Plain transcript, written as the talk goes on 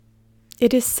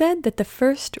It is said that the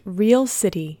first real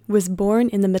city was born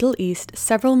in the Middle East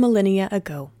several millennia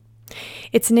ago.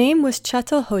 Its name was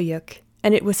Çatalhöyük,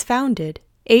 and it was founded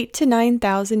 8,000 to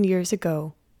 9,000 years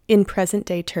ago in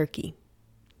present-day Turkey.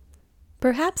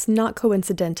 Perhaps not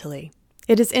coincidentally,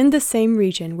 it is in the same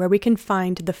region where we can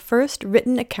find the first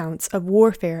written accounts of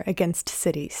warfare against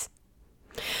cities.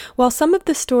 While some of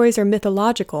the stories are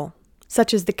mythological,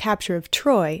 such as the capture of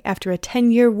Troy after a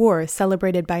 10-year war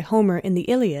celebrated by Homer in the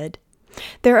Iliad,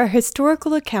 there are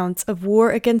historical accounts of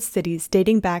war against cities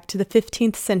dating back to the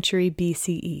 15th century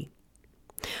BCE.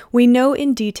 We know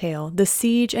in detail the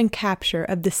siege and capture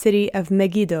of the city of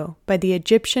Megiddo by the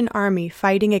Egyptian army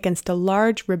fighting against a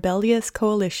large rebellious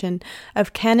coalition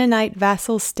of Canaanite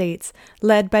vassal states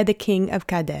led by the king of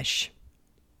Kadesh.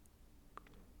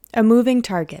 A moving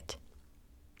target.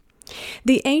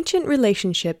 The ancient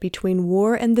relationship between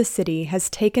war and the city has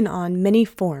taken on many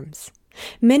forms,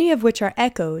 many of which are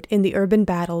echoed in the urban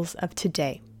battles of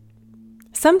today.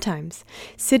 Sometimes,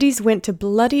 cities went to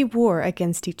bloody war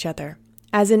against each other,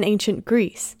 as in ancient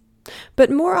Greece, but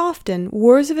more often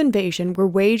wars of invasion were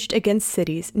waged against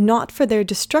cities not for their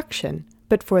destruction,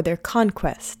 but for their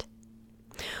conquest.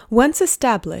 Once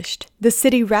established, the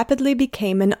city rapidly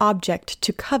became an object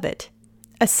to covet,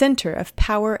 a center of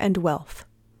power and wealth.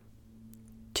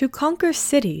 To conquer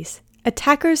cities,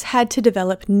 attackers had to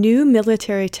develop new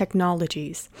military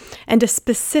technologies, and a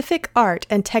specific art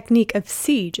and technique of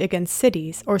siege against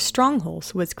cities or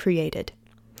strongholds was created: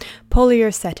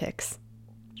 polyurcetics.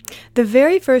 The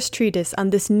very first treatise on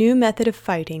this new method of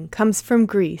fighting comes from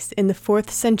Greece in the 4th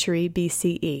century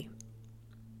BCE.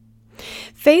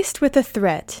 Faced with a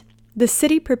threat, the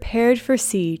city prepared for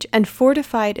siege and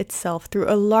fortified itself through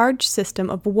a large system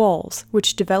of walls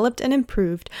which developed and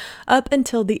improved up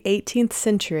until the 18th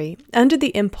century under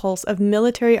the impulse of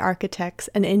military architects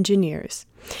and engineers,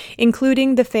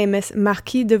 including the famous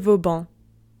Marquis de Vauban.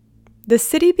 The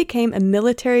city became a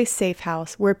military safe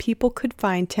house where people could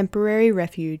find temporary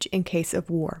refuge in case of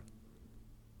war.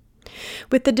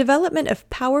 With the development of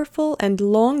powerful and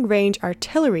long-range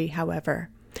artillery, however,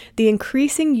 the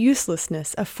increasing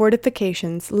uselessness of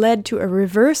fortifications led to a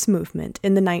reverse movement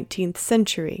in the 19th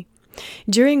century,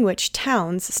 during which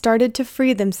towns started to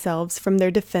free themselves from their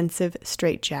defensive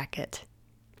straitjacket.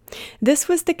 This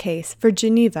was the case for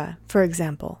Geneva, for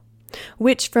example,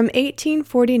 which from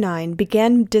 1849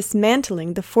 began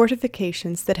dismantling the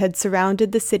fortifications that had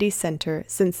surrounded the city center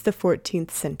since the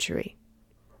 14th century.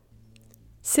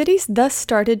 Cities thus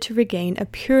started to regain a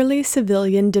purely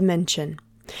civilian dimension,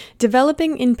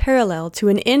 developing in parallel to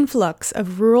an influx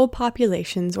of rural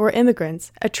populations or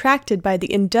immigrants attracted by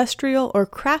the industrial or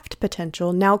craft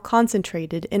potential now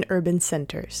concentrated in urban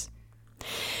centers.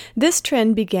 This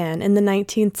trend began in the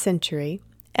 19th century,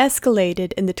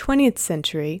 escalated in the 20th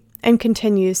century, and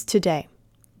continues today.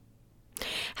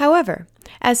 However,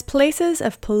 as places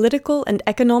of political and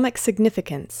economic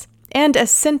significance, and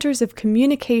as centers of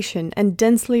communication and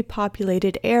densely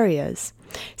populated areas,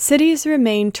 cities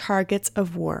remain targets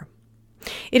of war.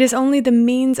 It is only the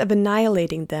means of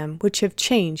annihilating them which have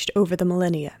changed over the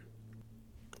millennia.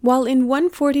 While in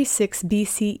 146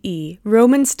 BCE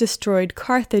Romans destroyed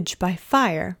Carthage by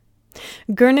fire,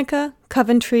 Guernica,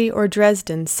 Coventry, or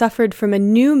Dresden suffered from a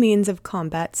new means of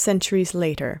combat centuries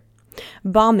later: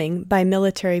 bombing by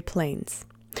military planes.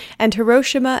 And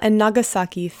Hiroshima and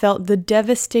Nagasaki felt the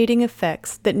devastating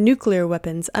effects that nuclear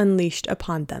weapons unleashed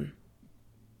upon them.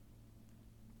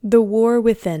 The war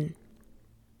within.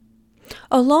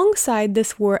 Alongside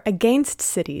this war against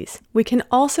cities, we can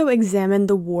also examine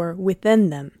the war within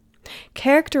them,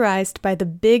 characterized by the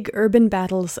big urban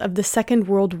battles of the Second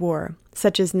World War,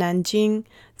 such as Nanjing,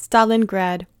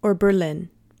 Stalingrad, or Berlin,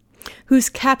 whose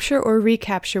capture or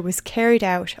recapture was carried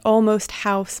out almost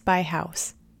house by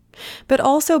house, but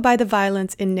also by the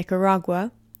violence in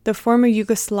Nicaragua, the former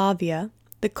Yugoslavia,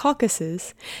 the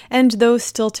Caucasus, and those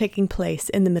still taking place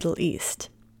in the Middle East.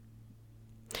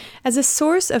 As a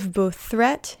source of both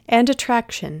threat and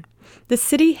attraction, the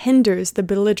city hinders the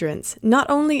belligerents not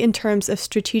only in terms of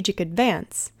strategic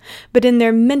advance, but in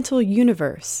their mental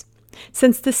universe,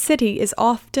 since the city is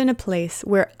often a place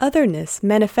where otherness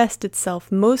manifests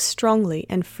itself most strongly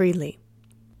and freely.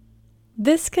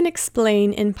 This can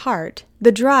explain, in part,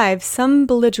 the drive some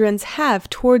belligerents have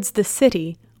towards the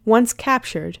city, once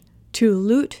captured, to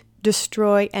loot,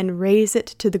 destroy, and raze it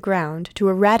to the ground to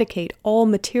eradicate all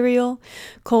material,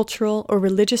 cultural, or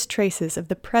religious traces of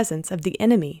the presence of the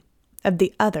enemy, of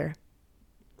the other.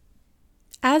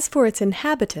 As for its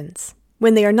inhabitants,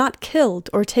 when they are not killed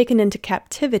or taken into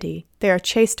captivity, they are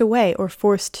chased away or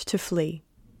forced to flee,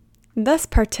 thus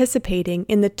participating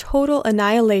in the total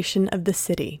annihilation of the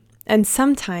city, and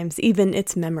sometimes even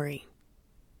its memory.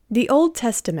 The Old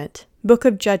Testament, Book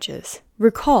of Judges,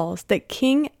 recalls that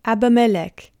King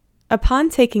Abimelech, upon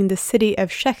taking the city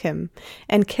of Shechem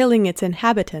and killing its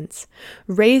inhabitants,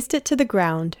 razed it to the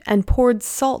ground and poured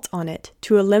salt on it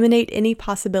to eliminate any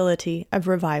possibility of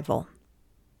revival.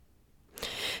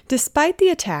 Despite the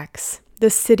attacks, the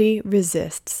city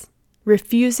resists,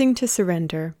 refusing to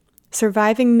surrender,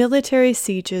 surviving military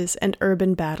sieges and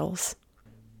urban battles.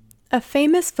 A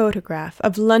famous photograph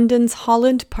of London's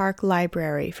Holland Park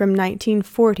Library from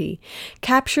 1940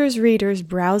 captures readers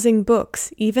browsing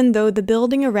books even though the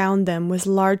building around them was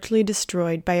largely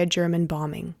destroyed by a German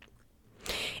bombing.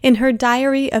 In her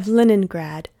Diary of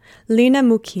Leningrad, Lena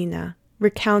Mukina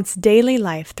recounts daily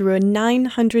life through a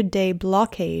 900-day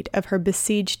blockade of her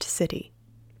besieged city.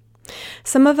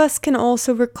 Some of us can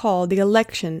also recall the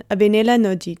election of Inela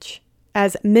Nodic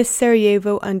as Miss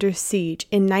Sarajevo under siege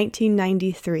in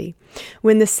 1993,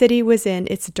 when the city was in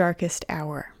its darkest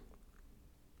hour.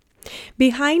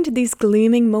 Behind these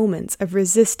gleaming moments of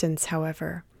resistance,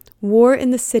 however, war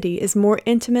in the city is more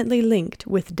intimately linked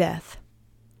with death.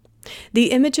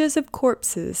 The images of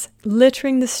corpses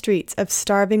littering the streets of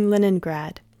starving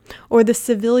Leningrad, or the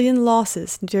civilian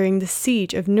losses during the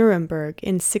siege of Nuremberg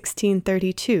in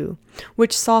 1632,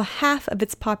 which saw half of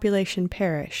its population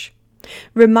perish,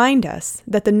 remind us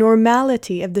that the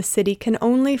normality of the city can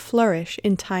only flourish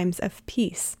in times of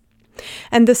peace,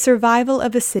 and the survival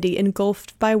of a city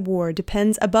engulfed by war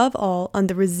depends above all on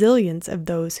the resilience of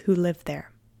those who live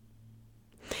there.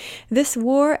 This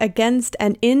war against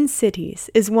and in cities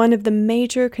is one of the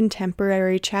major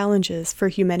contemporary challenges for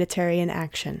humanitarian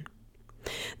action.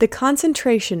 The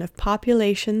concentration of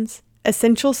populations,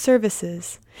 essential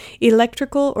services,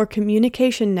 electrical or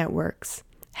communication networks,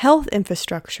 health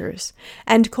infrastructures,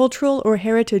 and cultural or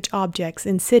heritage objects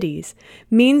in cities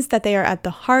means that they are at the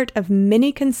heart of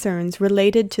many concerns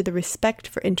related to the respect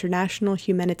for international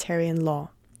humanitarian law.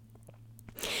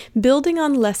 Building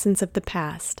on lessons of the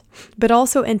past, but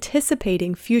also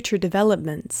anticipating future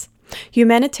developments,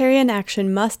 humanitarian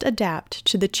action must adapt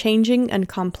to the changing and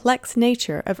complex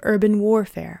nature of urban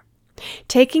warfare,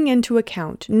 taking into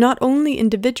account not only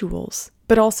individuals,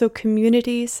 but also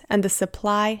communities and the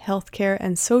supply, healthcare,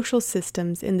 and social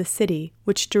systems in the city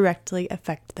which directly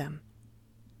affect them.